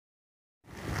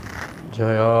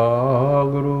জয়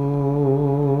গুৰু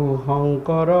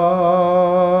শংকৰ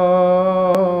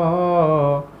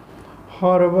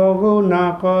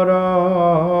সৰ্বগুণাকৰ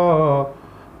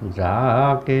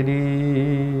যাকেৰি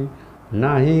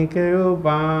নাহি কেও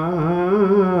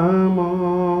পাম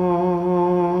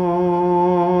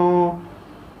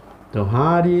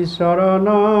তোহাৰি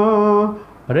চৰণ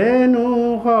ৰেণু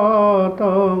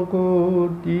শত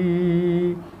কোটি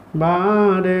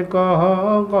বাৰে কহ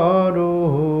কৰো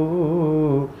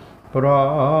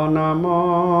প্ৰণাম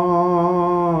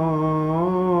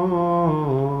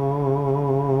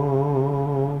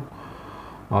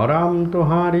ৰাম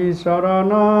তোহাৰি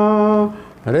চৰণ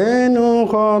ৰেণু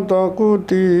শত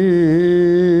কোটি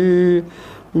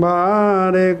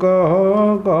বাৰে কহ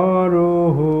কৰো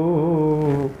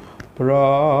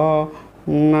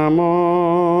প্ৰণাম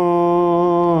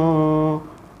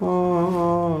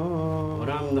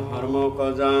ৰাম ধৰ্ম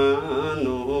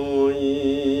জানো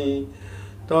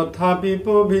তথাপি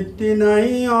প্ৰবৃত্তি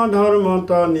নাই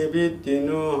অধৰ্মত নিবৃত্তি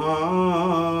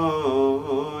নহয়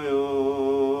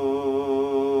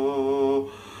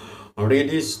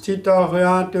হৃদিস্থিত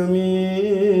হোৱা তুমি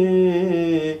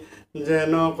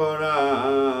যেন কৰা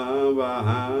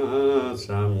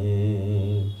বাহাস্বামী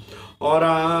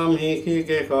অৰাম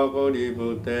শিকেশ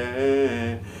কৰিবতে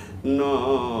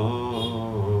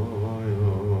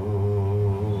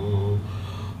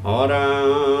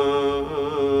অৰাম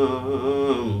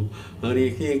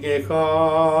ঋষিকেশ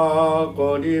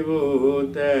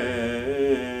কৰিবতে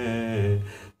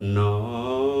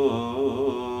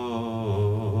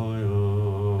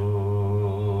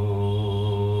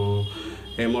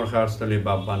হে মোৰ শাস্ত্ৰলী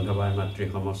বাপ বান্ধৱাই মাতৃ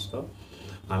সমস্ত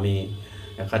আমি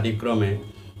একাদিক্ৰমে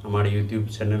আমাৰ ইউটিউব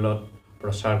চেনেলত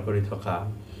প্ৰচাৰ কৰি থকা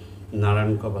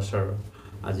নাৰায়ণ কৱচৰ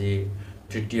আজি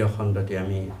তৃতীয় খণ্ডতে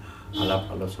আমি আলাপ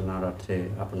আলোচনাৰ অৰ্থে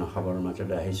আপোনালোকৰ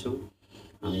মাজলৈ আহিছোঁ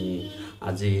আমি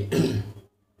আজি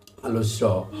আলোচ্য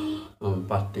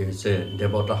পাঠটি হৈছে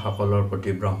দেৱতাসকলৰ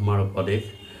প্ৰতি ব্ৰহ্মাৰ উপদেশ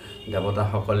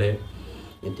দেৱতাসকলে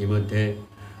ইতিমধ্যে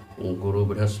গুৰু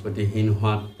বৃহস্পতিহীন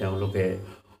হোৱাত তেওঁলোকে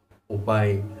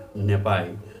উপায় নেপায়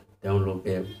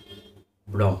তেওঁলোকে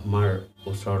ব্ৰহ্মাৰ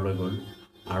ওচৰলৈ গ'ল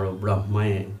আৰু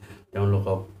ব্ৰহ্মাই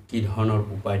তেওঁলোকক কি ধৰণৰ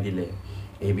উপায় দিলে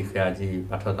এই বিষয়ে আজি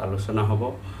পাঠত আলোচনা হ'ব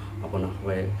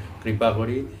আপোনালোকে কৃপা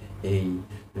কৰি এই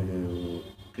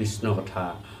কৃষ্ণ কথা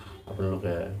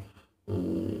আপোনালোকে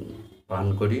পান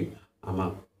কৰি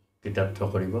আমাক কৃতাৰ্থ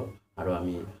কৰিব আৰু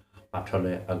আমি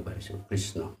পাঠলৈ আগবাঢ়িছোঁ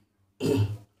কৃষ্ণ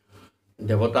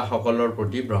দেৱতাসকলৰ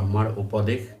প্ৰতি ব্ৰহ্মাৰ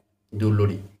উপদেশ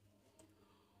দুলৰি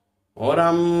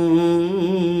অৰাম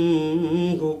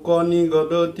হুকনি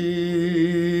গদতি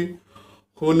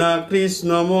শুনা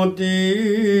কৃষ্ণমতী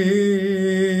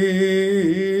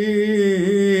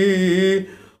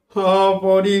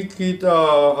অপৰীক্ষিত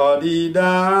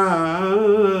হৰিদাস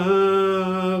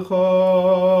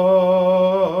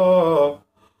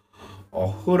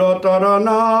অসুৰতৰণ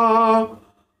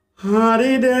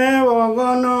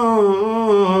হৰিদেৱগণ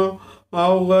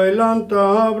অগৈলন্ত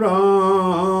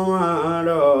ব্ৰহ্মাৰ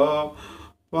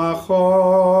পাশ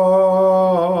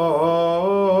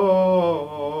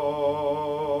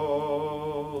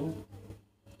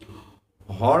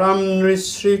হৰম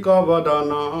নৃশৃক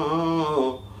বদন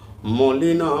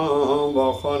মলিন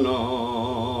বসন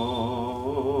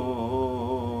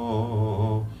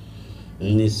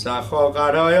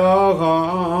নিঃশ্বাসকাৰয়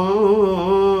ঘনে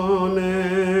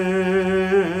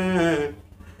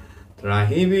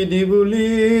ত্ৰাহি বিধি বুলি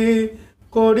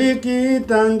কৰি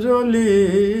কীৰ্তঞ্জলি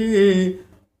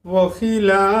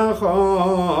পখিলা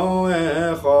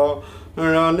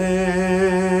ৰণে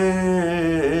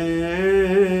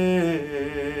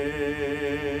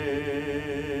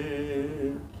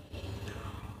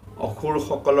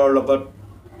অসুৰসকলৰ লগত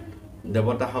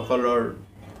দেৱতাসকলৰ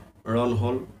ৰণ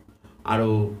হ'ল আৰু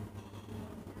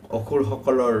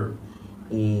অসুৰসকলৰ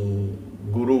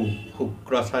গুৰু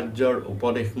শুক্ৰাচাৰ্যৰ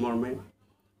উপদেশ মৰ্মে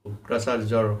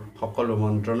শুক্ৰাচাৰ্যৰ সকলো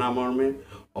মন্ত্ৰণা মৰ্মে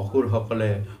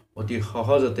অসুৰসকলে অতি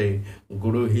সহজতে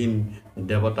গুৰুহীন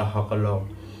দেৱতাসকলক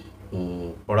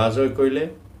পৰাজয় কৰিলে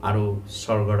আৰু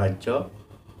স্বৰ্গৰাজ্য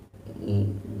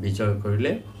বিজয়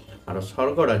কৰিলে আৰু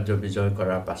স্বৰ্গৰাজ্য বিজয়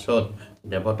কৰাৰ পাছত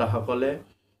দেৱতাসকলে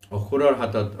অসুৰৰ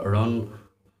হাতত ৰণ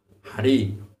হাৰি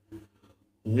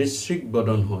নিশ্চিক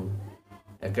বদন হৈ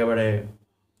একেবাৰে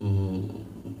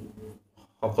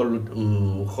সকলো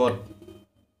মুখত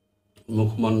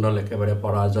মুখমণ্ডল একেবাৰে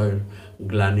পৰাজয়ৰ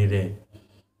গ্লানিৰে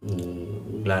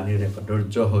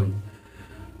কদৰ্য হৈ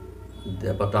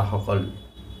দেৱতাসকল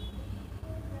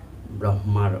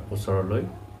ব্ৰহ্মাৰ ওচৰলৈ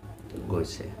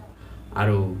গৈছে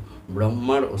আৰু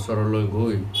ব্ৰহ্মাৰ ওচৰলৈ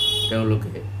গৈ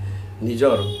তেওঁলোকে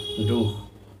নিজৰ দুখ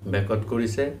বেকত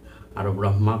কৰিছে আৰু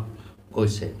ব্ৰহ্মাক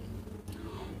কৈছে,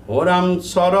 ও ৰাম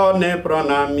চৰণে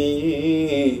প্ৰণামী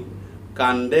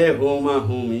কান্দে হুমা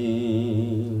হুমি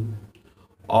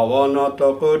অৱনত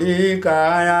কৰি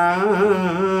কায়া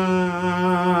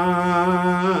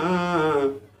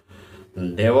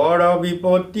দেৱৰ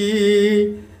বিপত্তি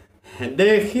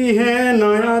দেখিহে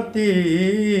নয়াতি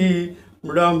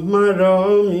ব্ৰহ্মাৰ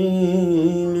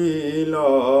মিলিল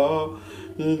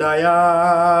দয়া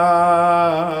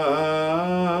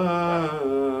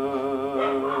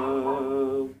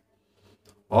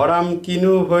অৰাম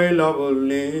কিনো হৈল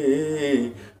বুলি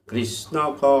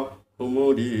কৃষ্ণক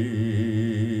সুমুৰি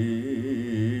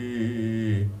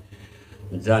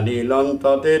জানিলন্ত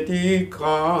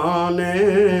তেতিক্ষণে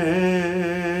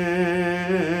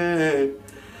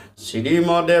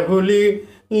শ্ৰীমদে ভুলি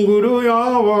গুৰু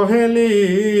অৱহেলি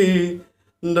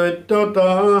দৈত্যত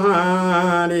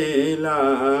হাৰিলা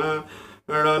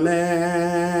ৰণে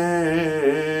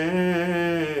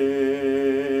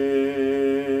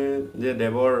যে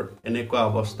দেৱৰ এনেকুৱা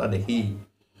অৱস্থা দেখি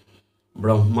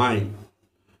ব্ৰহ্মাই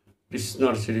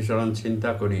কৃষ্ণৰ শ্ৰীচৰণ চিন্তা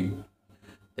কৰি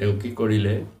তেওঁ কি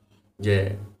কৰিলে যে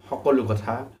সকলো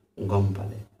কথা গম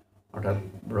পালে। অৰ্থাৎ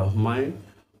ব্ৰহ্মাই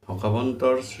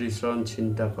ভগৱন্তৰ শ্ৰীচৰণ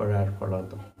চিন্তা কৰাৰ ফলত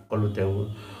সকলো তেওঁ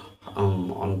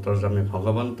অন্তৰ্যামী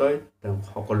ভগৱন্তই তেওঁক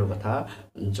সকলো কথা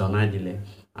জনাই দিলে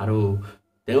আৰু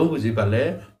তেওঁ বুজি পালে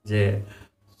যে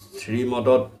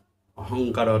শ্ৰীমদত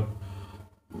অহংকাৰত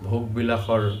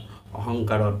ভোগবিলাসৰ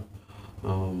অহংকাৰত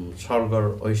স্বৰ্গৰ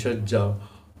ঐশ্বৰ্য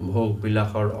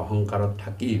ভোগবিলাসৰ অহংকাৰত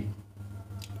থাকি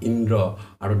ইন্দ্ৰ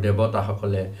আৰু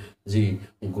দেৱতাসকলে যি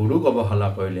গুৰুক অৱহেলা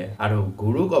কৰিলে আৰু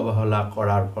গুৰুক অৱহেলা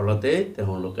কৰাৰ ফলতেই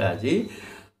তেওঁলোকে আজি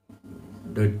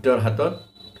দৈত্যৰ হাতত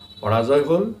পৰাজয়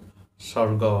হ'ল,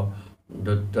 স্বৰ্গ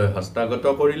দৈত্যই হস্তগত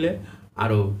কৰিলে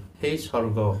আৰু সেই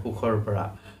স্বৰ্গ সুখৰ পৰা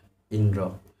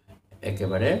ইন্দ্ৰক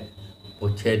একেবাৰে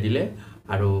পঠিয়াই দিলে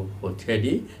আৰু পঠিয়াই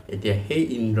দি এতিয়া সেই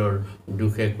ইন্দ্ৰৰ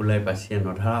দুখে কোলাই পাচিয়ে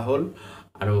নধৰা হ'ল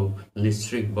আৰু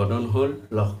নিশ্চিক বদন হ'ল,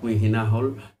 লক্ষ্মীহীনা হ'ল,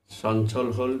 চঞ্চল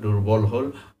হ'ল, দুৰ্বল হ'ল,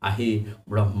 আহি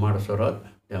ব্ৰহ্মাৰ ওচৰত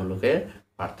তেওঁলোকে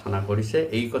প্ৰাৰ্থনা কৰিছে।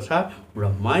 এই কথা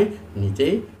ব্ৰহ্মাই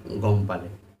নিজেই গম পালে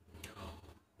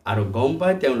আৰু গম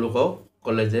পাই তেওঁলোকক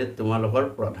ক'লে যে তোমালোকৰ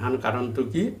প্ৰধান কাৰণটো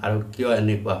কি আৰু কিয়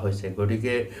এনেকুৱা হৈছে।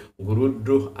 গতিকে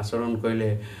গুৰুদ্ৰোহ আচৰণ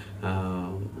কৰিলে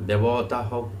দেৱতা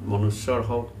হওক মনুষ্যৰ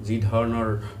হওক যি ধৰণৰ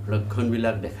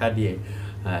লক্ষণবিলাক দেখা দিয়ে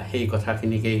সেই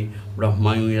কথাখিনিকেই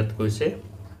ব্ৰহ্মায়ো ইয়াত কৈছে।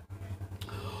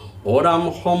 ও ৰাম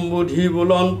সম্বুধি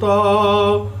বুলন্ত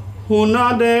শুনা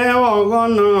দে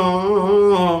অগণ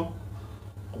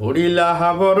কৰিলা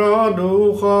হাবৰ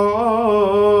দুখ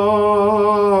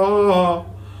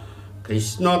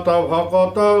কৃষ্ণত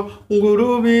ভকত গুৰু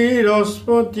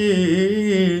বৃহস্পতি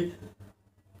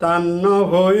তান্ন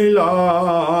হৈল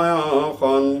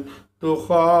সন্তোষ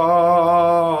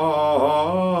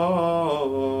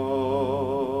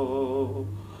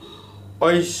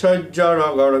ঐশ্বৰ্যৰ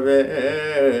গৰ্বে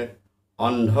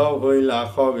অন্ধ হৈলা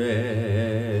সবে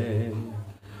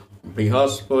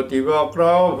বৃহস্পতি বক্ৰ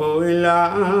হৈলা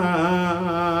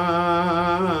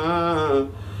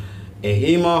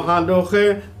এহি মহাদোষে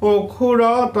অসুৰ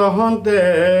তহন্তে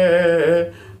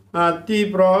আতি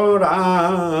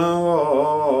প্ৰৰাম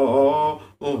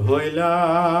হৈলা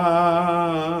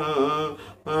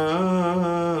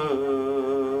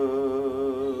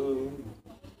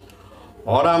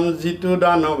অৰাম যিটো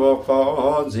দানৱক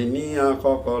জিনিয়া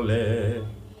সকলে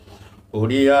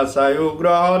উৰিয়া চাই উগ্ৰ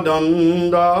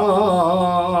দণ্ড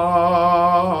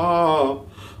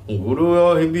গুৰু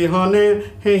অবিহনে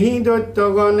সেহি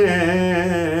দৈত্যগণে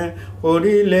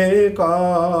কৰিলে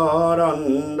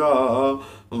কৰণ্ড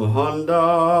ভণ্ড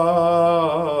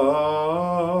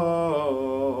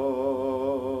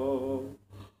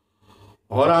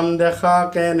অৰাম দেখা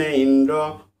কেনে ইন্দ্ৰ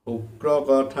শুক্ৰ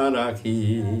কথা ৰাখি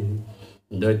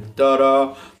দৈত্যৰ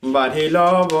বাঢ়িল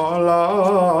বল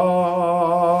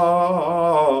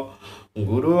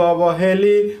গুৰু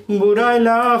অৱহেলি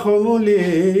বুঢ়াইলা সমূলি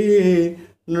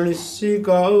নৃচিক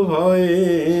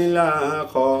ভৈলা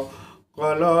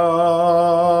কল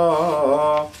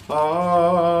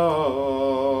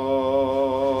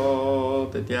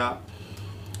তেতিয়া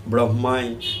ব্ৰহ্মাই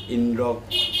ইন্দ্ৰক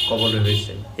ক'বলৈ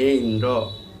লৈছে, এই ইন্দ্ৰ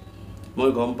মই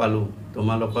গম পালোঁ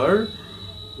তোমালোকৰ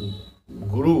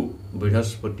গুৰু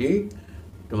বৃহস্পতি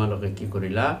তোমালোকে কি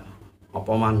কৰিলা,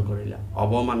 অপমান কৰিলা,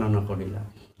 অৱমাননা কৰিলা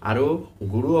আৰু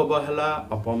গুৰু অৱহেলা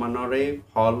অপমানৰে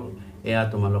ফল এয়া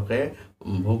তোমালোকে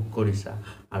ভোগ কৰিছা।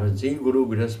 আৰু যি গুৰু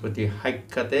বৃহস্পতি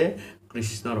সাক্ষাতে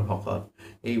কৃষ্ণৰ ভকত,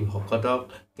 এই ভকতক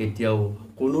কেতিয়াও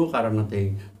কোনো কাৰণতেই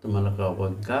তোমালোকে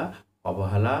অৱজ্ঞা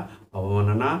অৱহেলা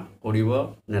অৱমাননা কৰিব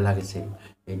নালাগিছিল।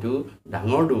 এইটো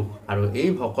ডাঙৰ দুখ আৰু এই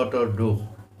ভকতৰ দুখ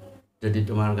যদি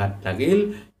তোমাৰ গাত লাগিল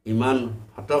ইমান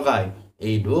হতকাই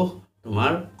এই দোষ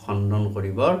তোমাৰ খণ্ডন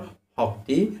কৰিবৰ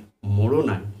শক্তি মোৰো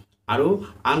নাই। আৰু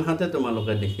আনহাতে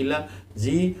তোমালোকে দেখিলা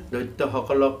যি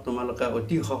দৈত্যসকলক তোমালোকে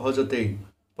অতি সহজতেই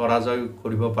পৰাজয়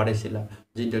কৰিব পাৰিছিলা,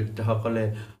 যি দৈত্যসকলে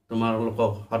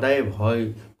তোমালোকক সদায় ভয়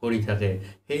কৰি থাকে,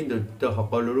 সেই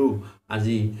দৈত্যসকলৰো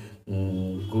আজি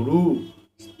গুৰু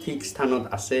ঠিক স্থানত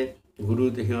আছে। গুৰু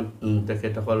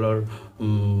তেখেতসকলৰ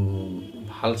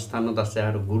ভাল স্থানত আছে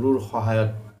আৰু গুৰুৰ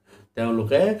সহায়ত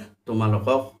তেওঁলোকে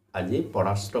তোমালোকক আজি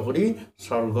পৰাস্ত কৰি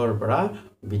স্বৰ্গৰ পৰা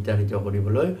বিতাড়িত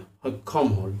কৰিবলৈ সক্ষম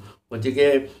হ'ল। গতিকে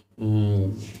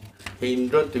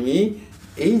ইন্দ্ৰ তুমি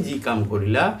এই যি কাম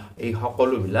কৰিলা এই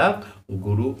সকলোবিলাক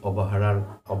গুৰু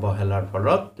অৱহেলাৰ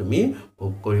ফলত তুমি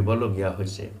ভোগ কৰিবলগীয়া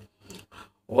হৈছে।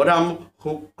 অৰাম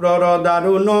শুক্ৰৰ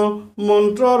দাৰুণ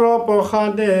মন্ত্ৰৰ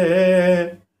প্ৰসাদে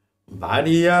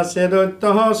বাঢ়ি আছে দৈত্য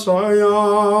ছয়,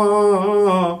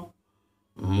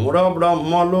 মোৰ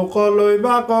ব্ৰহ্মলোকলৈ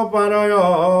বাক পাৰয়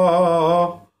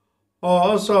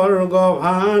অস্বৰ্গ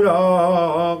ভাৰ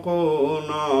কোন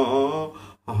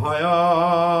হয়।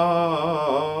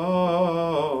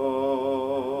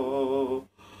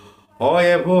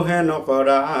 এবুহে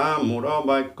নকৰা মোৰ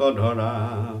বাক্য ধৰা,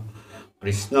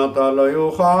 কৃষ্ণ তলৈও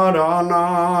শৰণ,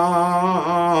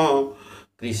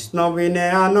 কৃষ্ণ বিনে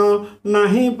আন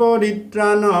নাহি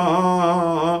পৰিত্ৰাণ,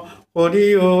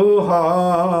 কৰিও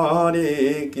হৰি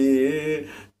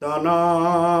কীৰ্তন।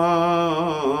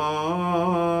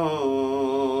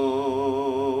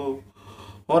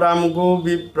 ৰাম গো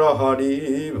বিপ্ৰ হৰি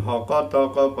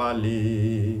ভকতক পালি,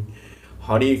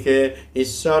 হৰিষে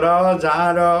ঈশ্বৰ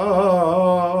যাৰ,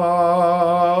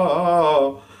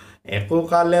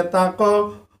 একোকালে তাক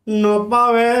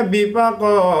নপাৱে বিপাক,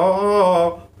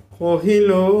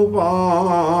 কহিলো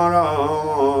পৰম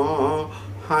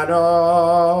হাৰ।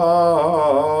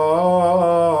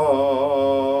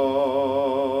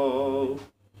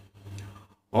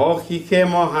 অশিষে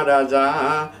মহাৰাজা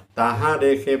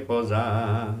তাহাৰে সে প্ৰজা,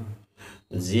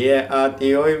 যিয়ে আতি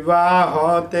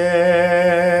অব্যাহতে,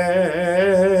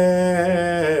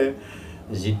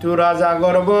 যিটো ৰাজা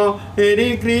গৰ্ব এৰি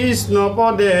কৃষ্ণ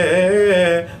পদে,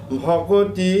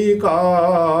 ভকতি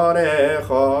কৰে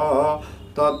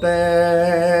সততে।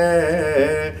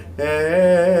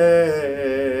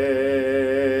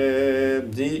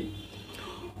 যি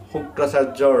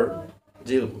শুক্ৰাচাৰ্যৰ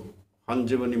যি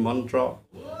সঞ্জীৱনী মন্ত্ৰ,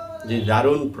 যি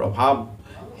দাৰুণ প্ৰভাৱ,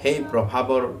 সেই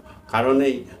প্ৰভাৱৰ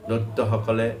কাৰণেই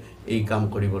দৈত্যসকলে এই কাম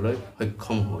কৰিবলৈ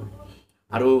সক্ষম হ'ল।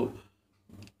 আৰু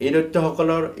এই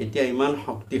দৈত্যসকলৰ এতিয়া ইমান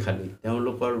শক্তিশালী,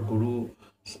 তেওঁলোকৰ গুৰু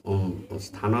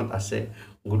স্থানত আছে,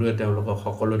 গুৰুৱে তেওঁলোকক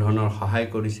সকলো ধৰণৰ সহায়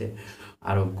কৰিছে।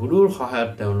 আৰু গুৰুৰ সহায়ত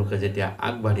তেওঁলোকে যেতিয়া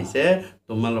আগবাঢ়িছে,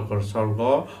 তোমালোকৰ স্বৰ্গ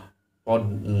পদ,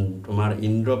 তোমাৰ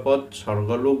ইন্দ্ৰপদ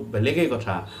স্বৰ্গলোক বেলেগেই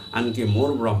কথা, আনকি মোৰ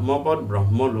ব্ৰহ্মপদ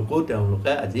ব্ৰহ্মলোকো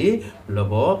তেওঁলোকে আজি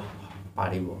ল'ব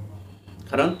পাৰিব,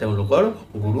 কাৰণ তেওঁলোকৰ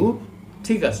গুৰু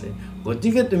ঠিক আছে।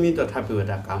 গতিকে তুমি তথাপিও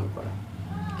এটা কাম কৰা,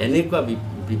 এনেকুৱা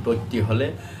বিপত্তি হ'লে,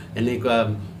 এনেকুৱা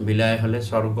বিলাই হ'লে,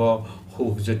 স্বৰ্গ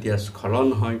সুখ যেতিয়া স্খলন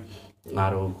হয়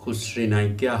আৰু সুশ্ৰী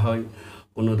নাইকিয়া হয়,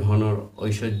 কোনো ধৰণৰ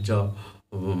ঐশ্বৰ্য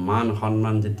মান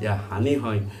সন্মান যেতিয়া হানি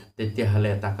হয়, তেতিয়াহ'লে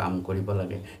এটা কাম কৰিব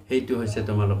লাগে, সেইটো হৈছে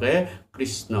তোমালোকে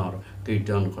কৃষ্ণৰ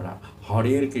কীৰ্তন কৰা,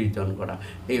 হৰিৰ কীৰ্তন কৰা।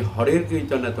 এই হৰিৰ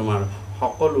কীৰ্তনে তোমাৰ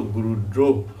সকলো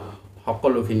গুৰুদ্ৰোহ,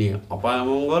 সকলোখিনি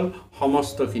অপায়মংগল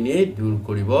সমস্তখিনিয়েই দূৰ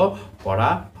কৰিব পৰা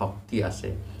শক্তি আছে।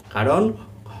 কাৰণ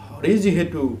হৰি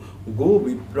যিহেতু গো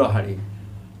বিপ্ৰহাৰী,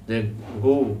 যে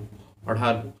গো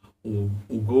অৰ্থাৎ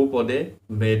গোপদে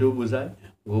বেদো বুজায়,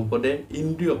 গোপদে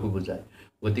ইন্দ্ৰিয়কো বুজায়।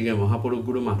 গতিকে মহাপুৰুষ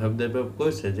গুৰু মাধৱদেৱে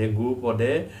কৈছে যে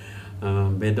গোপদে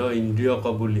বেদ ইন্দ্ৰিয়ক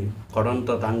বুলি কৰন্ত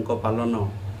তাংক পালন,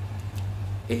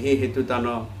 এই হেতু তান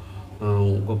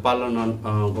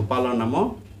গোপাল নাম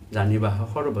জানিবা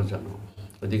সৰ্বজন।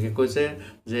 গতিকে কৈছে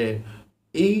যে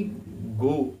এই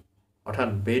গো অৰ্থাৎ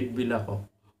বেদবিলাকক,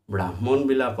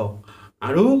 ব্ৰাহ্মণবিলাকক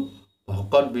আৰু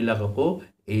ভকতবিলাককো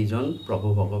এইজন প্ৰভু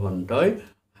ভগৱন্তই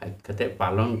সাক্ষাতে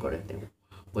পালন কৰে তেওঁ।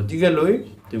 গতিকে লৈ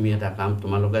তুমি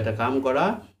তোমালোকে এটা কাম কৰা,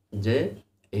 যে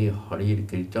এই হৰিৰ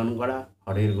কীৰ্তন কৰা,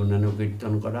 হৰিৰ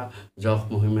গুণানুকীৰ্তন কৰা, যশ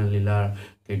মহিমা লীলাৰ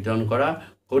কীৰ্তন কৰা,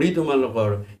 কৰি তোমালোকৰ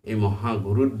এই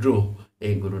মহাগুৰুদ্ৰোহ,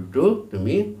 এই গুৰুদ্ৰোহ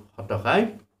তুমি হতকাই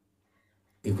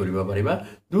কি কৰিব পাৰিবা,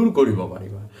 দূৰ কৰিব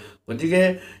পাৰিবা। গতিকে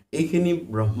এইখিনি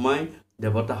ব্ৰহ্মাই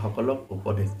দেৱতাসকলক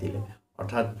উপদেশ দিলে।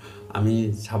 অৰ্থাৎ আমি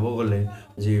চাব গ'লে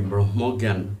যি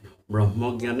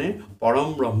ব্ৰহ্মজ্ঞানে পৰম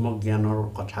ব্ৰহ্মজ্ঞানৰ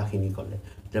কথাখিনি ক'লে,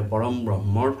 যে পৰম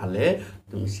ব্ৰহ্মৰ ফালে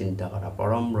তুমি চিন্তা কৰা,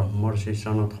 পৰম ব্ৰহ্মৰ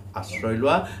শ্ৰীচৰণত আশ্ৰয়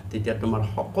লোৱা, তেতিয়া তোমাৰ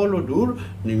সকলো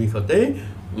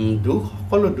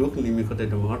দুখ নিমিষতে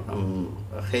তোমাৰ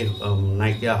সেই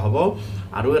নাইকিয়া হ'ব।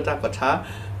 আৰু এটা কথা,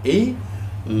 এই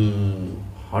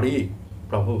হৰি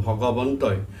প্ৰভু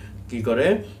ভগৱন্তই কি কৰে,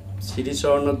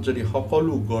 শ্ৰীচৰণত যদি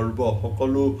সকলো গৰ্ব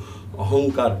সকলো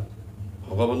অহংকাৰ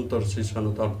ভগৱন্তৰ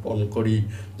শ্ৰীচৰণত অৰ্পণ কৰি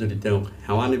যদি তেওঁক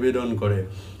সেৱা নিবেদন কৰে,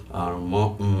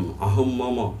 অহম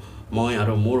মম মই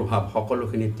আৰু মোৰ ভাৱ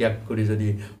সকলোখিনি ত্যাগ কৰি যদি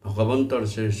ভগৱন্তৰ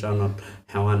শ্ৰীচৰণত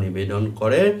সেৱা নিবেদন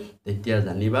কৰে, তেতিয়া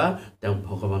জানিবা তেওঁক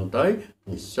ভগৱন্তই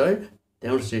নিশ্চয়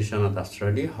তেওঁৰ শ্ৰীচৰণত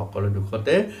আশ্ৰয় দি সকলো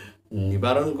দুখতে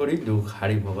নিবাৰণ কৰি, দুখ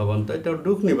হাৰি ভগৱন্তই তেওঁৰ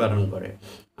দুখ নিবাৰণ কৰে।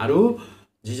 আৰু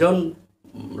যিজন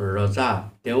ৰজা,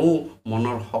 তেওঁ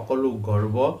মনৰ সকলো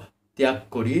গৰ্ব ত্যাগ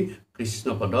কৰি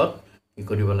কৃষ্ণপদত কি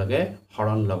কৰিব লাগে,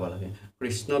 শৰণ ল'ব লাগে,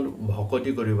 কৃষ্ণত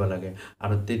ভকতি কৰিব লাগে।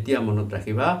 আৰু তেতিয়া মনত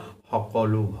ৰাখিবা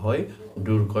সকলো ভয়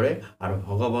দূৰ কৰে। আৰু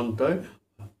ভগৱন্তই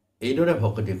এইদৰে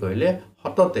ভকতি কৰিলে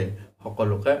সততে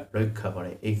সকলোকে ৰক্ষা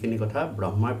কৰে। এইখিনি কথা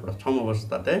ব্ৰহ্মাই প্ৰথম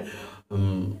অৱস্থাতে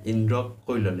ইন্দ্ৰক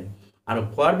কৈ ল'লে। আৰু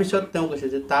কোৱাৰ পিছত তেওঁ কৈছে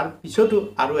যে তাৰ পিছতো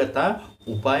আৰু এটা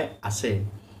উপায় আছে,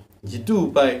 যিটো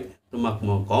উপায় তোমাক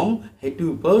মই ক'ম, সেইটো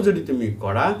উপায়ো যদি তুমি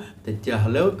কৰা,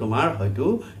 তেতিয়াহ'লেও তোমাৰ হয়তো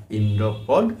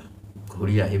ইন্দ্ৰপদ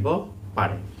ঘূৰি আহিব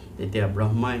পাৰে। তেতিয়া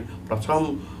ব্ৰহ্মাই প্ৰথম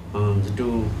যিটো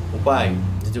উপায়,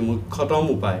 যিটো মুখ্যতম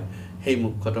উপায়, সেই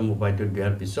মুখ্যতম উপায়টো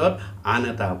দিয়াৰ পিছত আন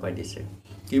এটা উপায় দিছে।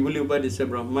 কি বুলি উপায় দিছে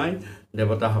ব্ৰহ্মাই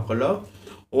দেৱতাসকলক?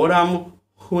 ওৰাম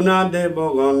শুনা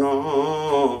দেৱগণ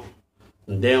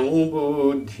দেও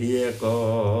বুদ্ধিয়ে ক,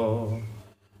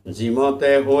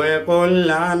 যিমতে হৈ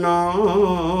কল্যাণ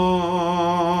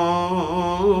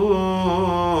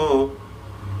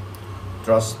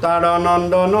ত্ৰস্তাৰ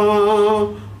নন্দন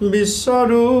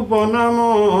বিশ্বৰূপ নাম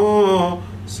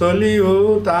চলিও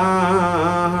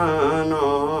তান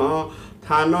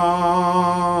থান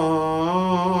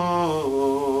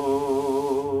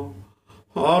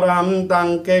হৰাম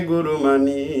তাংকে গুৰু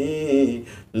মানি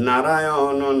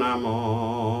নাৰায়ণ নাম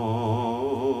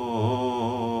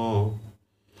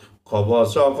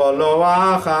কবচ কলোৱা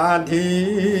সাধি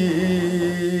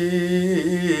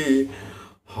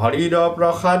হৰিৰ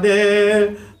প্ৰসাদে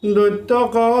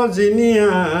দৈত্যক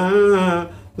জিনিয়া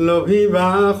লভিবা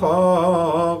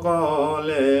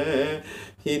সকলে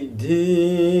সিদ্ধি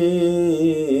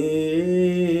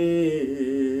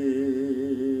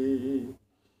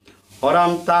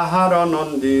হৰাম তাহাৰ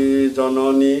নন্দী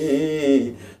জননী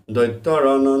দৈত্যৰ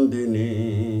নন্দিনী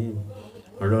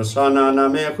ৰচনা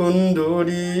নামে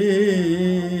সুন্দৰী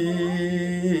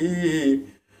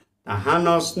তাহান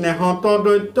স্নেহত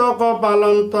দৈত্যক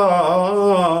পালন্ত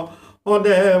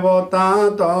অদেৱতা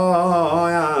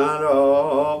তয়াৰ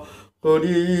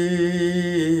কৰি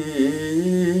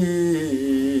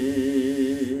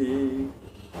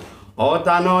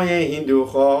অতানয়ে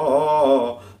হিন্দুষ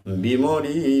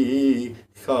বিমৰি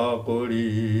কৰি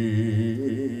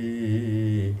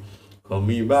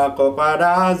কমিবা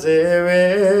কপাৰা যেৱে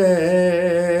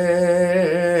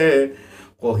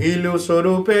কহিলো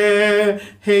স্বৰূপে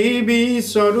সেই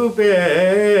বিস্বৰূপে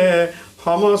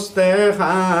সমস্তে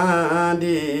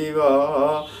সাদিব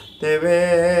তেৱে।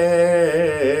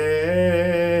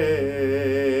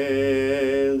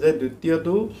 যে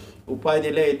দ্বিতীয়টো উপায়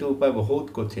দিলে, এইটো উপায় বহুত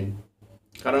কঠিন।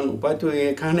 কাৰণ উপায়টো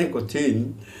এইকাৰণে কঠিন,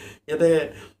 ইয়াতে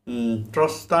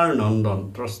ত্ৰস্তাৰ নন্দন,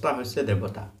 ত্ৰস্তা হৈছে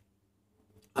দেৱতা,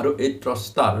 আৰু এই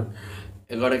ত্ৰস্তাৰ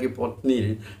এগৰাকী পত্নীৰ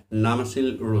নাম আছিল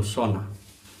ৰোচনা।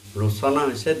 ৰোচনা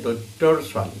হৈছে দৈত্যৰ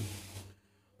ছোৱালী।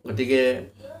 গতিকে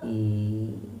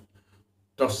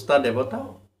ত্ৰস্তা দেৱতা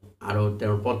আৰু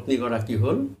তেওঁৰ পত্নীগৰাকী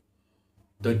হ'ল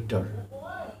দৈত্যৰ।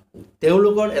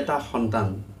 তেওঁলোকৰ এটা সন্তান,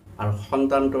 আৰু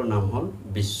সন্তানটোৰ নাম হ'ল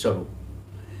বিশ্বৰূপ।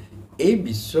 এই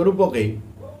বিশ্বৰূপকেই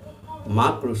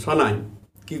মাক ৰোচনাই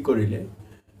কি কৰিলে,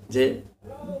 যে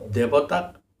দেৱতাক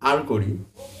আঁৰ কৰি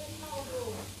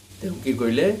তেওঁ কি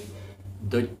কৰিলে,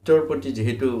 দৈত্যৰ প্ৰতি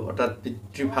যিহেতু অৰ্থাৎ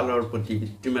পিতৃফালৰ প্ৰতি,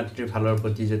 পিতৃ-মাতৃৰ ফালৰ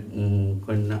প্ৰতি যে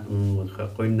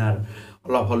কন্যাৰ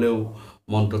অলপ হ'লেও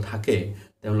মনটো থাকে,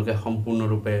 তেওঁলোকে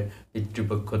সম্পূৰ্ণৰূপে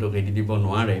পিতৃপক্ষটোক এৰি দিব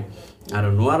নোৱাৰে। আৰু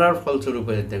নোৱাৰাৰ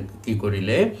ফলস্বৰূপে তেওঁ কি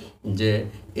কৰিলে, যে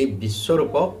এই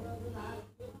বিশ্বৰূপক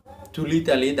তুলি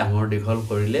তালি ডাঙৰ দীঘল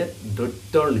কৰিলে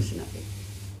দৈত্যৰ নিচিনাকৈ।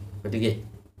 গতিকে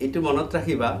এইটো মনত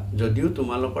ৰাখিবা, যদিও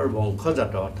তোমালোকৰ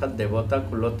বংশজাত অৰ্থাৎ দেৱতা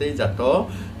কুলতেই জাত,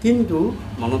 কিন্তু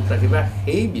মনত ৰাখিবা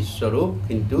সেই বিশ্বৰূপ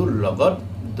কিন্তু লগত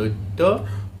দৈত্য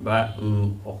বা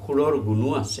অসুৰৰ গুণো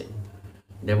আছে।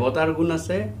 দেৱতাৰ গুণ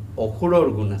আছে, অসুৰৰ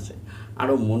গুণ আছে।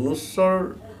 আৰু মনুষ্যৰ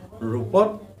ৰূপত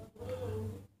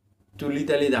তুলি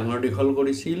তালি ডাঙৰ দীঘল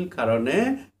কৰিছিল কাৰণে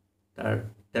তাৰ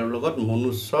তেওঁৰ লগত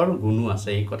মনুষ্যৰ গুণো আছে।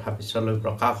 এই কথা পিছলৈ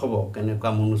প্ৰকাশ হ'ব কেনেকুৱা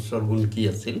মনুষ্যৰ গুণ কি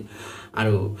আছিল।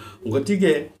 আৰু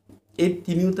গতিকে এই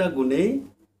তিনিওটা গুণেই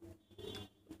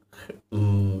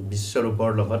বিশ্বৰূপৰ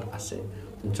লগত আছে।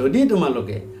 যদি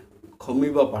তোমালোকে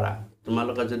খমিব পাৰা,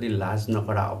 তোমালোকে যদি লাজ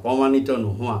নকৰা, অপমানিত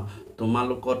নোহোৱা,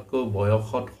 তোমালোকতকৈ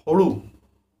বয়সত সৰু,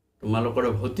 তোমালোকৰ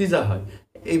ভতিজা হয়,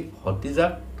 এই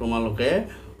ভতিজাক তোমালোকে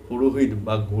পুৰোহিত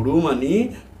বা গুৰু মানি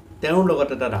তেওঁৰ লগত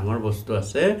এটা ডাঙৰ বস্তু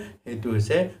আছে, সেইটো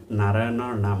হৈছে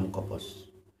নাৰায়ণৰ নাম কৱচ।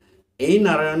 এই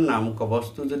নাৰায়ণ নাম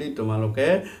কৱচটো যদি তোমালোকে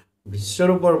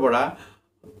বিশ্বৰূপৰ পৰা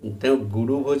তেওঁক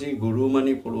গুৰু ভজি, গুৰু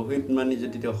মানি, পুৰোহিত মানি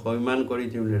যদি তেওঁ সন্মান কৰি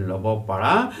ল'ব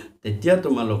পাৰা, তেতিয়া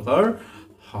তোমালোকৰ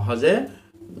সহজে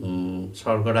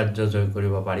স্বৰ্গৰাজ্য জয়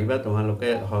কৰিব পাৰিবা। তোমালোকে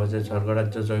সহজে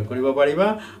স্বৰ্গৰাজ্য জয় কৰিব পাৰিবা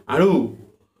আৰু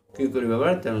কি কৰিব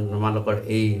পাৰা, তোমালোকৰ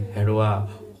এই হেৰুৱা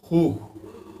সুখ,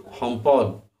 সম্পদ,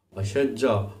 ঐশ্বৰ্য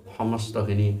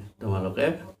সমস্তখিনি তোমালোকে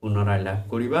পুনৰাই লাভ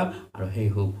কৰিবা আৰু সেই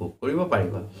সুখ ভোগ কৰিব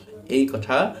পাৰিবা। এই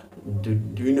কথা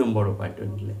 2 নম্বৰ উপায়টো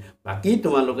দিলে। বাকী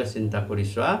তোমালোকে চিন্তা কৰি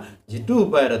চোৱা, যিটো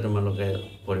উপায়েৰে তোমালোকে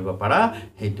কৰিব পাৰা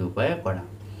সেইটো উপায়ে কৰা।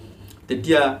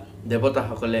 তেতিয়া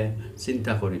দেৱতাসকলে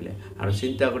চিন্তা কৰিলে আৰু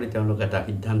চিন্তা কৰি তেওঁলোকে এটা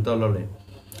সিদ্ধান্ত ল'লে।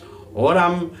 অ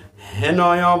ৰাম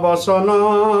হেনয় বচন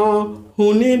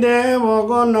শুনি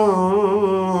দেৱগণ,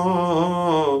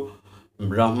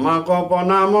 ব্ৰহ্মাক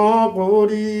প্ৰণাম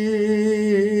কৰি,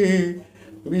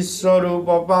 বিশ্বৰূপ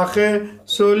পাশে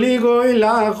চলি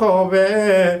গৈলা সবে,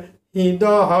 হৃদ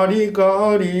হৰি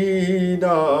কৰি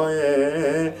দয়ে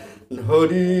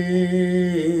ধৰি।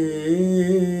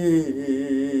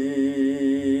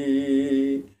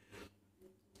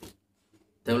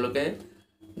 তেওঁলোকে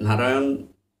নাৰায়ণ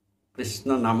কৃষ্ণ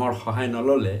নামৰ সহায়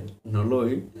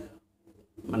নলৈ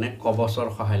মানে কৱচৰ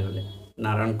সহায় ল'লে,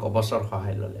 নাৰায়ণ কৱচৰ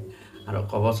সহায় ল'লে আৰু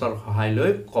কৱচৰ সহায় লৈ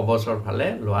কৱচৰ ফালে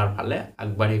লোৱাৰ ফালে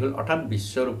আগবাঢ়ি গ'ল। অৰ্থাৎ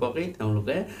বিশ্বৰূপকেই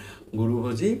তেওঁলোকে গুৰু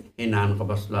ভজি এই নাৰায়ণ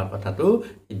কৱচ লোৱাৰ কথাটো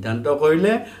সিদ্ধান্ত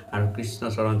কৰিলে আৰু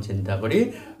কৃষ্ণচৰণ চিন্তা কৰি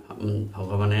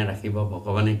ভগৱানে ৰাখিব,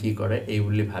 ভগৱানে কি কৰে এই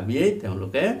বুলি ভাবিয়েই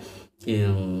তেওঁলোকে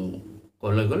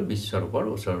ক'লৈ গ'ল, বিশ্বৰূপৰ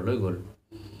ওচৰলৈ গ'ল।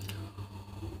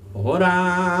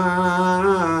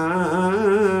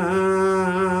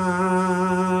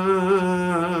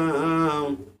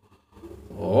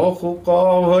 অশোক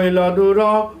ভৈল দূৰ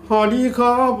হৰিষ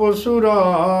পশুৰ,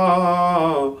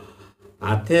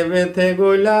 আঠে বেথে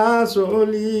গৈলা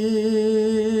চলি,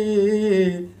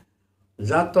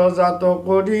 জাত জাত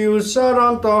কৰি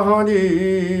উচ্চৰন্ত হৰি,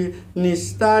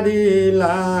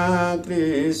 নিস্তাৰিলা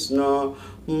কৃষ্ণ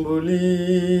বুলি।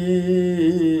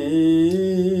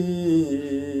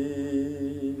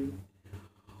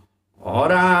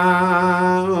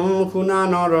 অৰাম শুনা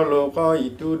নৰ লোক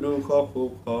ইটো দুখ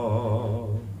সুখ,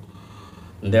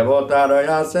 দেৱতাৰ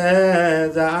আছে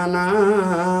জানা,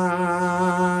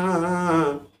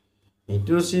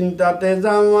 ইটো চিন্তাতে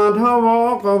যাওঁ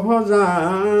মাধৱক ভজা,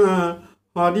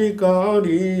 হৰি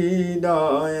কৰি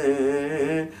দয়ে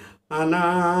আনা।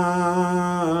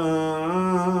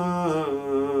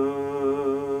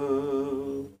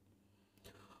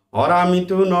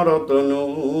 অৰামিতো নৰতনো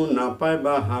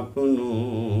নাপাইবা হাপুনো,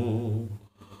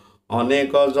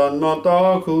 অনেক জন্মত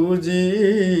খুজি,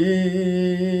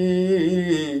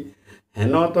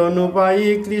 হেনতনো পাই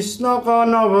কৃষ্ণক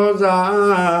নভজা,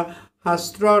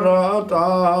 শাস্ত্ৰৰ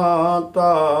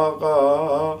তত্ত্বক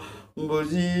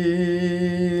বুজি।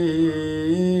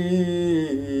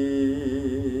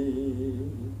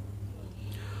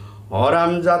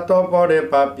 অৰাম জাত পৰে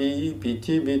পাপী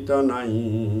পৃথিৱীত নাই,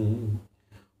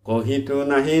 কহিতো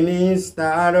নাহি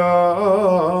নিস্তাৰ,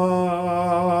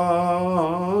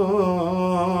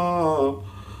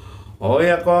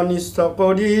 একনিষ্ঠ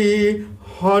কৰি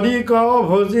হৰিক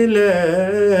ভজিলে,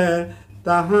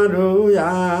 তাহাৰো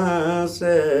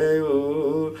আছে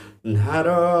উদ্ধাৰ।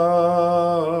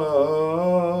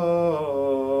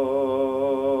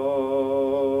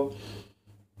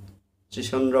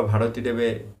 শ্ৰীচন্দ্ৰ ভাৰতীদেৱে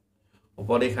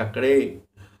উপদেশ আকাৰেই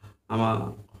আমাৰ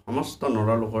সমস্ত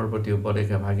নৰলোকৰ প্ৰতি উপদেশ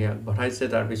এভাগে আগবঢ়াইছে।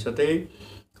 তাৰপিছতেই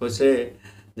কৈছে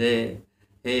যে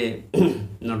এই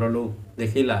নৰলোক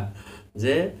দেখিলা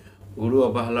যে গুৰু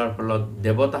অৱহেলাৰ ফলত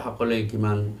দেৱতাসকলে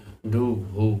কিমান দুখ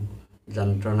ভোগ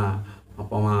যন্ত্ৰণা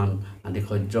অপমান আদি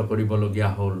সহ্য কৰিবলগীয়া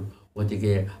হ'ল।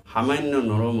 গতিকে সামান্য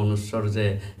নৰ মনুষ্যৰ যে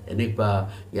এনেকুৱা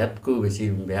ইয়াতকৈ বেছি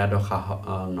বেয়া দশা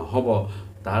নহ'ব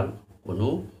তাৰ কোনো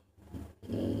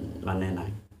মানে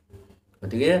নাই।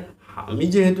 গতিকে আমি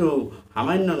যিহেতু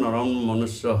সামান্য নৰম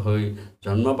মনুষ্য হৈ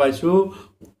জন্ম পাইছোঁ,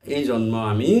 এই জন্ম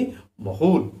আমি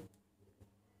বহুত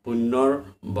পুণ্যৰ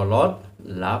বলত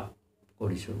লাভ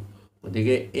কৰিছোঁ।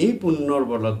 গতিকে এই পুণ্যৰ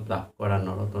বলত লাভ কৰা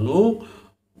নৰতনো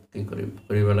কি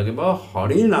কৰিব লাগিব,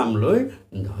 হৰি নাম লৈ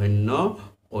ধন্য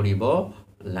কৰিব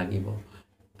লাগিব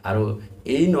আৰু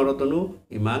এই নৰতনু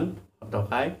ইমান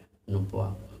টকাই নোপোৱা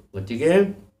গতিকে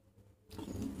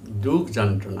দুখ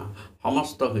যন্ত্ৰণা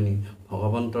সমস্তখিনি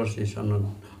ভগৱন্তৰ শ্ৰীচৰণত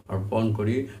অৰ্পণ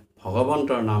কৰি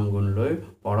ভগৱন্তৰ নাম গুণ লৈ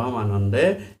পৰম আনন্দে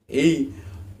এই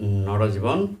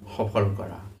নৰজীৱন সফল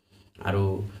কৰা আৰু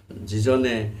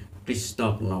যিজনে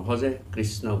কৃষ্ণক নভজে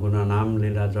কৃষ্ণ গুণ নাম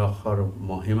লীলা যশৰ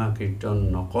মহিমা কীৰ্তন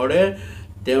নকৰে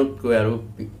তেওঁতকৈ আৰু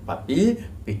পাপী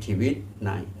পৃথিৱীত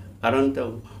নাই কাৰণ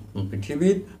তেওঁ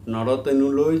পৃথিৱীত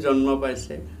নৰতনুলৈ জন্ম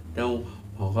পাইছে তেওঁ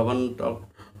ভগৱন্তৰ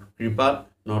কৃপাত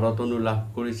নৰতনু লাভ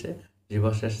কৰিছে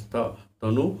জীৱশ্ৰেষ্ঠ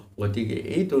তনু গতিকে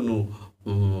এই তনু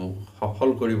সফল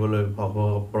কৰিবলৈ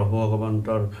প্ৰভু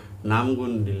ভগৱন্তৰ নাম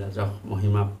গুণ লীলা যশ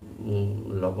মহিমা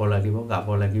ল'ব লাগিব গাব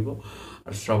লাগিব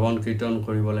আৰু শ্ৰৱণ কীৰ্তন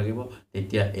কৰিব লাগিব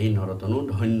তেতিয়া এই নৰতনু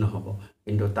ধন্য হ'ব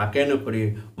কিন্তু তাকে নকৰি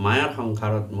মায়াৰ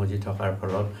সংসাৰত মজি থকাৰ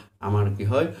ফলত আমাৰ কি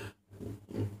হয়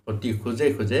অতি খোজে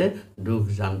খোজে দুখ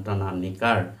যন্ত্ৰণা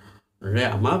নিকাৰে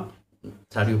আমাক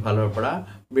চাৰিওফালৰ পৰা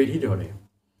বেঢ়ি ধৰে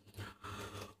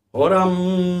অৰাম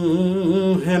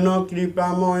হেন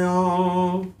কৃপাময়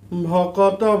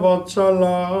ভকত বৎসল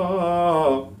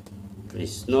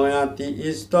কৃষ্ণয়াতি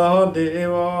ইষ্ট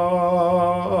দেৱ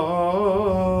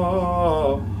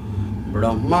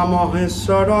ব্ৰহ্মা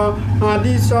মহেশ্বৰ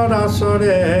আদি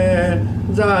চৰাচৰে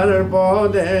যাৰ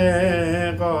পদে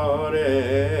কৰে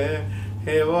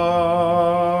হেৱ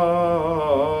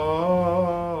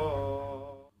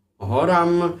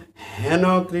হৰাম হেন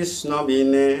কৃষ্ণ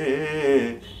বিনে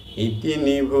ইতি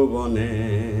নিভুৱনে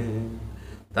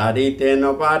তাৰিতে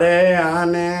নপাৰে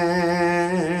আনে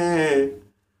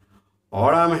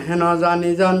অৰাম হেন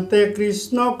জানি জানতে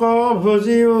কৃষ্ণক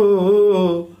ভজিও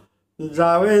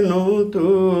যাৱেনো তু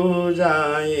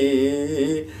যাই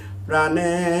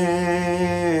প্ৰাণে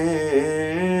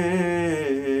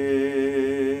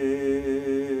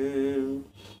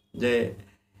যে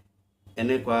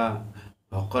এনেকুৱা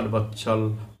ভকত বৎসল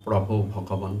প্ৰভু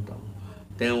ভগৱন্ত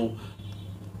তেওঁ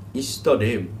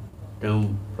ইষ্টদেৱ তেওঁ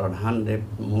প্ৰধান দেৱ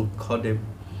মুখ্য দেৱ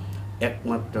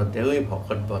একমাত্ৰ তেওঁই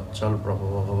ভকত বৎসল প্ৰভু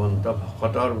ভগৱন্ত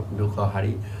ভকতৰ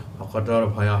দুখহাৰী ভকতৰ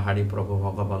ভয়হাৰী প্ৰভু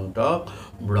ভগৱন্তক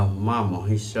ব্ৰহ্মা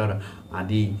মহেশ্বৰ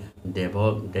আদি দেৱ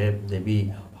দেৱী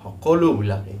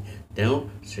সকলোবিলাকে তেওঁ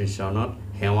শ্ৰীচৰণত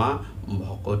সেৱা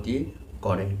ভকতি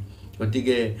কৰে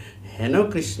গতিকে হেন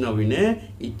কৃষ্ণ বিনে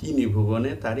ইতি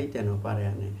নিভুৱনে তাৰি তেনপাৰে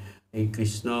আনে এই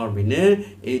কৃষ্ণৰ বিনে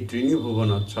এই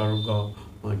ত্ৰিনিভুৱনত স্বৰ্গ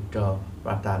মধ্য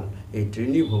পাতাল এই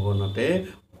ত্ৰিনিভুৱনতে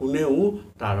কোনেও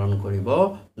তাৰণ কৰিব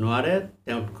নোৱাৰে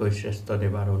তেওঁতকৈ শ্ৰেষ্ঠ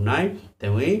দেৱ আৰু নাই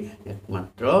তেওঁই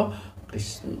একমাত্ৰ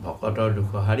কৃষ্ণ ভকতৰ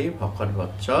দুখহাৰী ভকত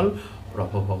বৎসল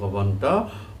প্ৰভু ভগৱন্ত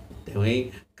তেওঁই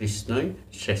কৃষ্ণই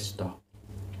শ্ৰেষ্ঠ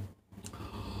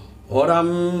হৰাম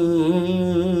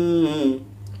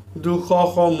দুখ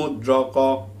সমুদ্ৰক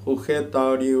সুখে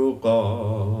তৰিওক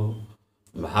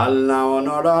ভাল নাও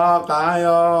নৰকায়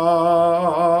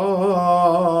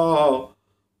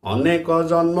অনেক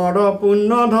জন্মৰ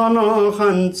পুণ্য ধন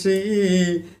সাঞ্চি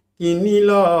কিনিল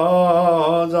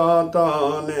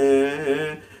যতনে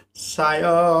চায়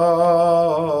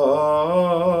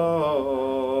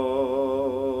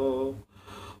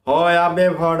হয় আবে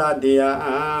ভৰা দিয়া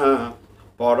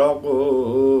পৰকো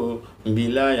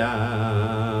বিলায়া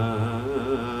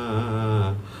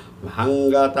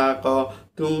ভাঙ্গা তাক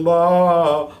তুম্ব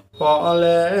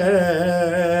ফলে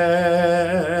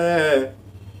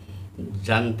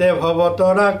জানতে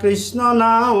ভৱতৰা কৃষ্ণ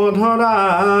নাও ধৰা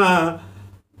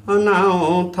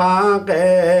নাও থাকে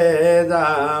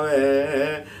যাবে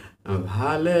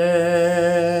ভালে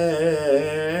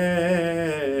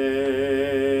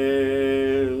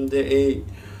যে এই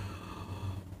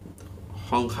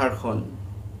সংসাৰখন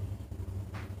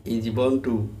এই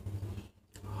জীৱনটো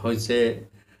হৈছে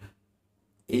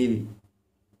এই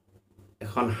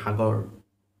এখন সাগৰ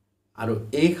আৰু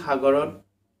এই সাগৰত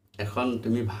এখন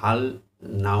তুমি ভাল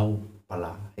নাও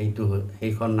পালা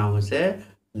সেইখন নাও হৈছে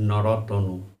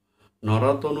নৰতনু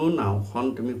নৰতনু নাওখন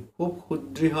তুমি খুব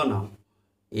সুদৃঢ় নাও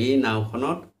এই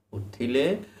নাওখনত উঠিলে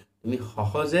তুমি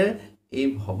সহজে এই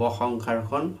ভৱ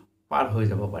সংসাৰখন পাৰ হৈ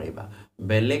যাব পাৰিবা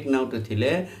বেলেগ নাওত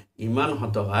উঠিলে ইমান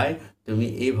হতকাই তুমি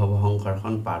এই ভৱ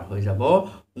সংসাৰখন পাৰ হৈ যাব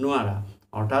নোৱাৰা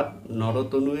অৰ্থাৎ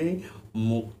নৰতনুৱেই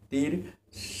মুক্তিৰ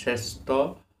শ্ৰেষ্ঠ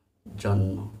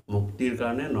জন্ম মুক্তিৰ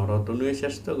কাৰণে নৰতনুৱেই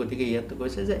শ্ৰেষ্ঠ গতিকে ইয়াত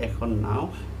কৈছে যে এখন নাও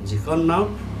যিখন নাও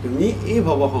তুমি এই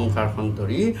ভৱ সংসাৰখন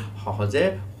ধৰি সহজে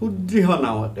সুদৃঢ়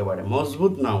নাও একেবাৰে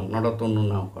মজবুত নাও নৰতনু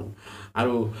নাওখন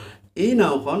আৰু এই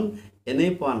নাওখন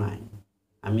এনেই পোৱা নাই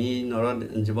আমি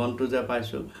জীৱনটো যে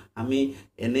পাইছোঁ আমি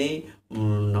এনেই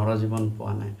নৰজীৱন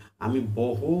পোৱা নাই আমি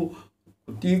বহু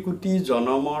কোটি কোটি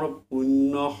জনমৰ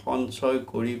পুণ্য সঞ্চয়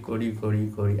কৰি কৰি কৰি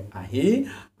কৰি আহি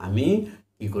আমি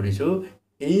কি কৰিছোঁ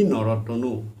এই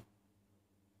নৰতনু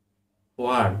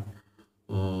পোৱাৰ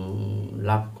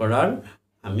লাভ কৰাৰ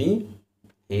আমি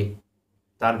এই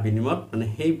তাৰ বিনিময়ত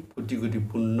মানে সেই কোটি কোটি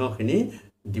পুণ্যখিনি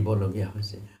দিবলগীয়া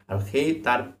হৈছে আৰু সেই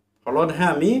তাৰ ফলতহে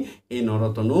আমি এই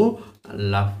নৰতনু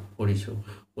লাভ কৰিছোঁ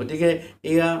গতিকে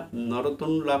এয়া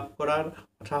নৰতনু লাভ কৰাৰ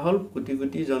কথা হ'ল কোটি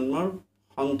কোটি জন্মৰ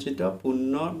সঞ্চিত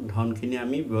পুণ্য ধনখিনি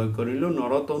আমি ব্যয় কৰিলোঁ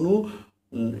নৰতনু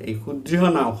এই সুদৃঢ়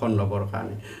নাওখন ল'বৰ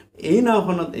কাৰণে এই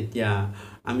নাওখনত এতিয়া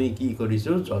আমি কি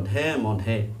কৰিছোঁ যধে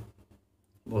মধে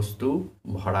বস্তু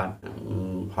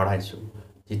ভৰাইছোঁ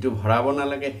যিটো ভৰাব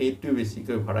নালাগে সেইটো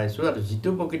বেছিকৈ ভৰাইছোঁ আৰু যিটো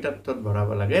প্ৰকৃতাৰ্থত ভৰাব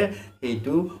লাগে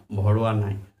সেইটো ভৰোৱা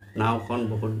নাই নাওখন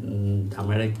বহুত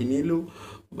দামেৰে কিনিলোঁ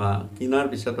বা কিনাৰ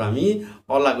পিছত আমি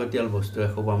অলাগতিয়াল বস্তু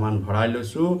এসোপামান ভৰাই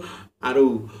লৈছোঁ আৰু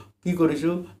কি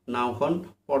কৰিছোঁ নাওখন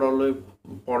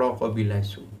পৰক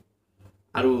বিলাইছোঁ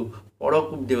আৰু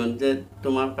পৰক দিওঁ যে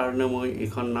তোমাৰ কাৰণে মই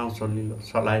এইখন নাও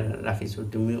চলাই ৰাখিছোঁ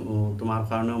তোমাৰ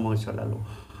কাৰণেও মই চলালোঁ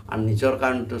আৰু নিজৰ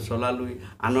কাৰণেতো চলালোঁই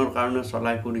আনৰ কাৰণে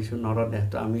চলাই ফুৰিছোঁ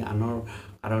নৰদেহটো আমি আনৰ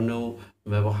কাৰণেও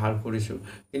ব্যৱহাৰ কৰিছোঁ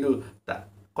কিন্তু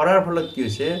কৰাৰ ফলত কি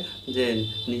হৈছে যে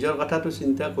নিজৰ কথাটো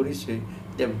চিন্তা কৰিছোঁই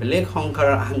এতিয়া বেলেগ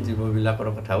সংসাৰৰ আন জীৱবিলাকৰ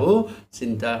কথাও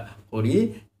চিন্তা কৰি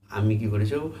আমি কি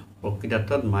কৰিছোঁ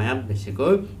প্ৰকৃতাৰ্থত মায়াত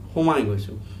বেছিকৈ সোমাই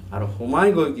গৈছোঁ আৰু সোমাই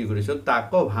গৈ কি কৰিছোঁ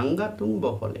তাকো ভাংগা তুংব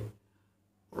ফলে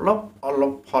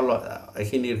অলপ ফল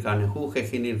এখিনিৰ কাৰণে সুখ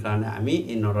এখিনিৰ কাৰণে আমি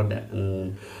এই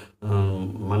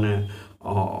মানে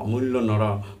অমূল্য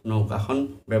নৌকাখন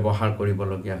ব্যৱহাৰ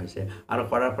কৰিবলগীয়া হৈছে আৰু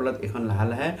কৰাৰ ফলত এইখন লাহে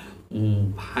লাহে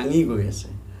ভাঙি গৈ আছে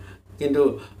কিন্তু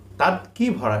তাত কি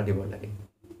ভৰাই দিব লাগে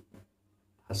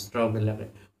শাস্ত্ৰবিলাকে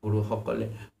পুৰুষসকলে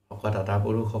ভকততা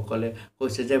পুৰুষসকলে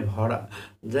কৈছে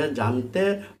যে জানতে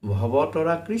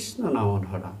ভৱতৰা কৃষ্ণ নাম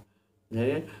ধৰা যে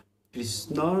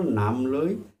কৃষ্ণৰ নাম লৈ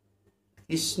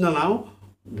কৃষ্ণ নাম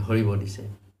ধৰিব দিছে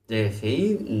যে সেই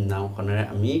নাওখনেৰে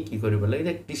আমি কি কৰিব লাগে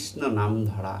যে কৃষ্ণ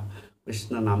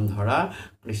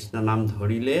নাম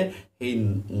ধৰিলে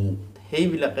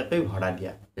সেইবিলাকে ভৰা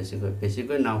দিয়া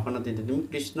বেছিকৈ নাওখনত এতিয়া তুমি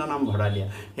কৃষ্ণ নাম ভৰা দিয়া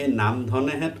সেই নাম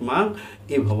ধনেহে তোমাক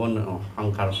এই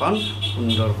সংসাৰখন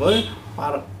সুন্দৰকৈ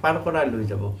পাৰ কৰাই লৈ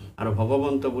যাব আৰু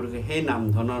ভগৱন্ত পুৰুষে সেই নাম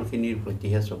ধনৰখিনিৰ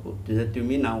প্ৰতিহে চকু যে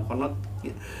তুমি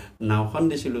নাওখন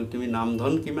দিছিলোঁ তুমি নাম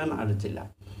ধন কিমান আৰ্জিলা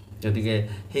গতিকে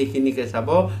সেইখিনিকে চাব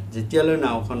যেতিয়ালৈ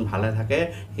নাওখন ভালে থাকে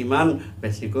সিমান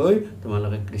বেছিকৈ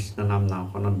তোমালোকে কৃষ্ণ নাম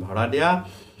নাওখনত ভৰা দিয়া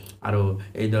আৰু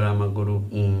এইদৰে আমাক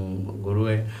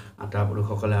গুৰুৱে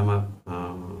আটাপুৰুষসকলে আমাক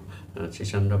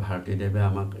শ্ৰীচন্দ্ৰ ভাৰতীদেৱে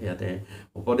আমাক ইয়াতে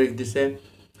উপদেশ দিছে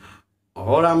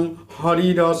হৰাম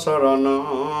হৰিৰ চৰণ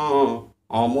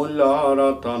অমূল্য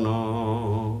ৰতন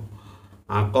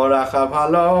আকৰ আশা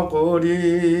ভাল কৰি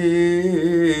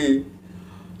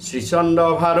শ্ৰীচন্দ্ৰ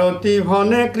ভাৰতী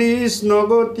ভনে কৃষ্ণ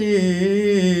গতি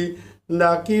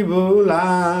ডাকি বোলা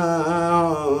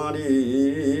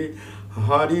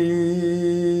হৰি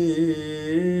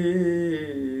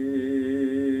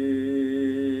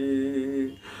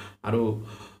আৰু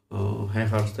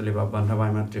শেষৰস্থলী বা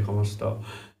বান্ধৱাই মাতৃ সমস্ত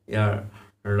ইয়াৰ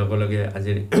লগে লগে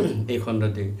আজিৰ এই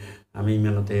খণ্ডটি আমি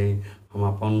ইমানতেই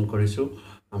সমাপন কৰিছোঁ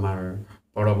আমাৰ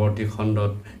পৰৱৰ্তী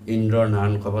খণ্ডত ইন্দ্ৰৰ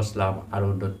নাৰায়ণ কৱচ লাভ আৰু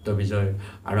দৈত্য বিজয়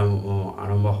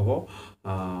আৰম্ভ হ'ব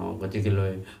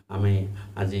গতিকেলৈ আমি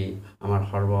আজি আমাৰ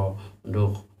সৰ্ব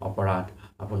দুখ অপৰাধ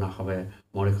আপোনাসৱে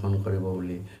মৰিখন কৰিব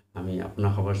বুলি আমি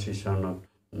আপোনাসৱৰ শ্ৰীচৰণত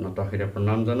নতশিৰে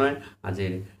প্ৰণাম জনাই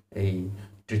আজিৰ এই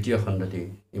তৃতীয় খণ্ডটি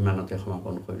ইমানতে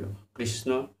সমাপন কৰিলোঁ কৃষ্ণ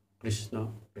কৃষ্ণ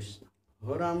কৃষ্ণ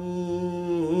হৰাম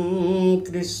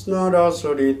কৃষ্ণৰ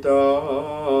চৰিত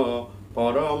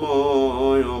পৰম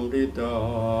অমৃত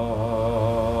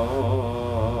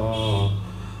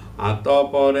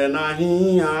আতপৰে নাহি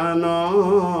আন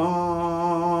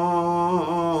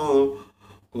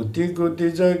কোটি কোটি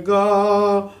যজ্ঞ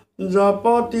জপ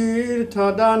তীৰ্থ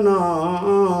দান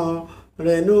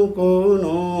ৰেণু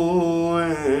কোনো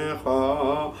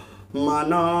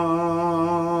মান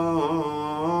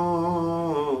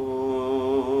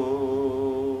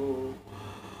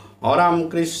হৰাম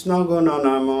কৃষ্ণ গুণ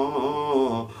নাম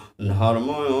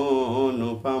ধৰ্ম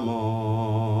অনুপম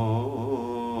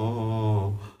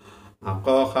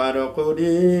আকসাৰ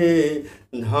কৰি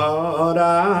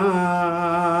ধৰা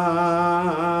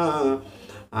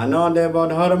আন দেৱ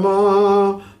ধৰ্ম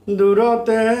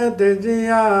দূৰতে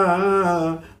তেজিয়া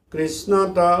কৃষ্ণ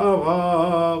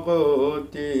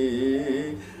ভকতি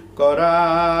কৰা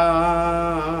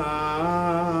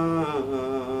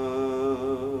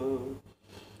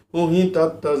উহি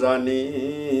তত্ত্ব জানি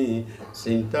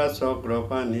চিন্তা চক্ৰ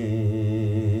পানী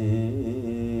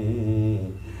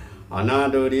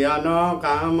অনাদৰিয়া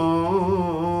কাম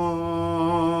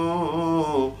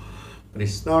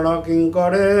কৃষ্ণৰ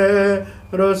কিংকৰে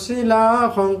ৰচিলা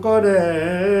শংকৰে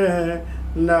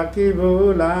ডাকি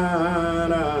বোলা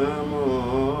ৰাম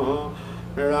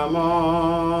ৰাম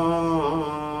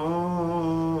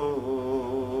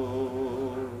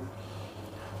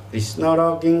কৃষ্ণৰ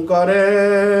কিংকৰে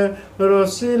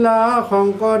ৰচিলা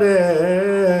শংকৰে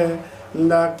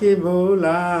ডাকি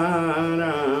বোলা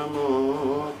ৰাম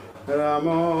ৰাম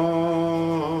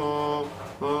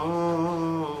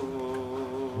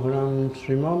ৰাম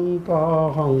শ্ৰীমন্ত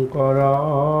শংকৰ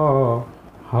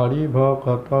হৰি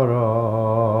ভকতৰ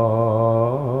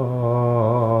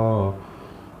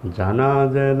জানা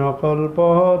যেন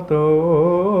কল্পতৰু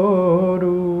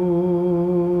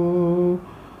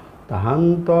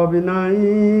তাহান্ত বিনাই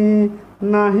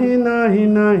নাহি নাহি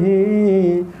নাহি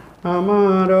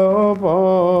আমাৰ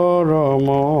পৰম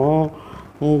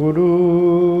গুৰু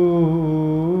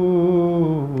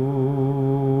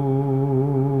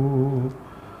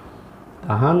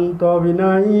তাহান্ত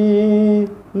বিনাই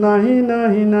নাহি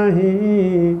নাহি নাহি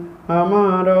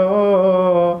আমাৰ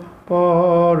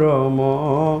পৰম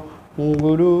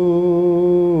গুৰু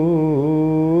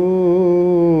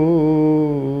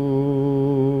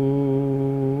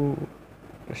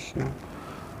কৃষ্ণ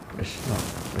কৃষ্ণ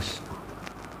কৃষ্ণ